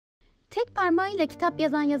Tek parmağıyla kitap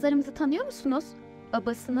yazan yazarımızı tanıyor musunuz?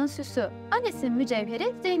 Babasının süsü, annesinin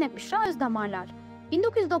mücevheri Zeynep Büşra Özdamarlar.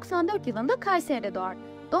 1994 yılında Kayseri'de doğar.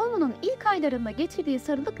 Doğumunun ilk aylarında geçirdiği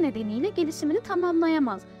sarılık nedeniyle gelişimini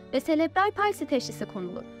tamamlayamaz ve serebral palsi teşhisi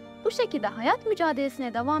konulur. Bu şekilde hayat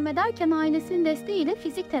mücadelesine devam ederken ailesinin desteğiyle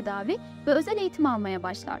fizik tedavi ve özel eğitim almaya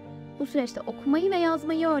başlar. Bu süreçte okumayı ve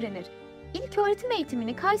yazmayı öğrenir. İlk öğretim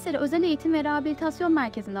eğitimini Kayseri Özel Eğitim ve Rehabilitasyon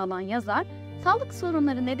Merkezi'nde alan yazar, sağlık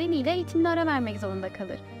sorunları nedeniyle eğitimde ara vermek zorunda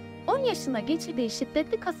kalır. 10 yaşında geçirdiği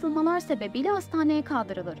şiddetli kasılmalar sebebiyle hastaneye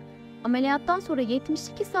kaldırılır. Ameliyattan sonra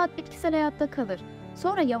 72 saat bitkisel hayatta kalır.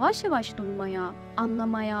 Sonra yavaş yavaş duymaya,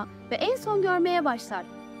 anlamaya ve en son görmeye başlar.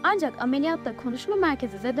 Ancak ameliyatta konuşma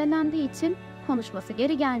merkezi zedelendiği için konuşması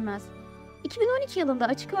geri gelmez. 2012 yılında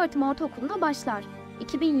açık öğretim ortaokuluna başlar.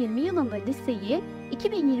 2020 yılında liseyi,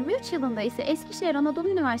 2023 yılında ise Eskişehir Anadolu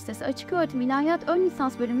Üniversitesi Açık Öğretim İlahiyat Ön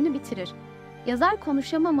Lisans bölümünü bitirir. Yazar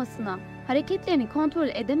konuşamamasına, hareketlerini kontrol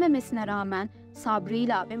edememesine rağmen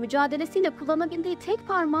sabrıyla ve mücadelesiyle kullanabildiği tek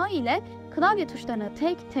parmağı ile klavye tuşlarını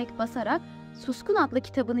tek tek basarak Suskun adlı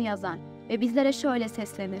kitabını yazar ve bizlere şöyle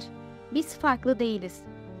seslenir: "Biz farklı değiliz.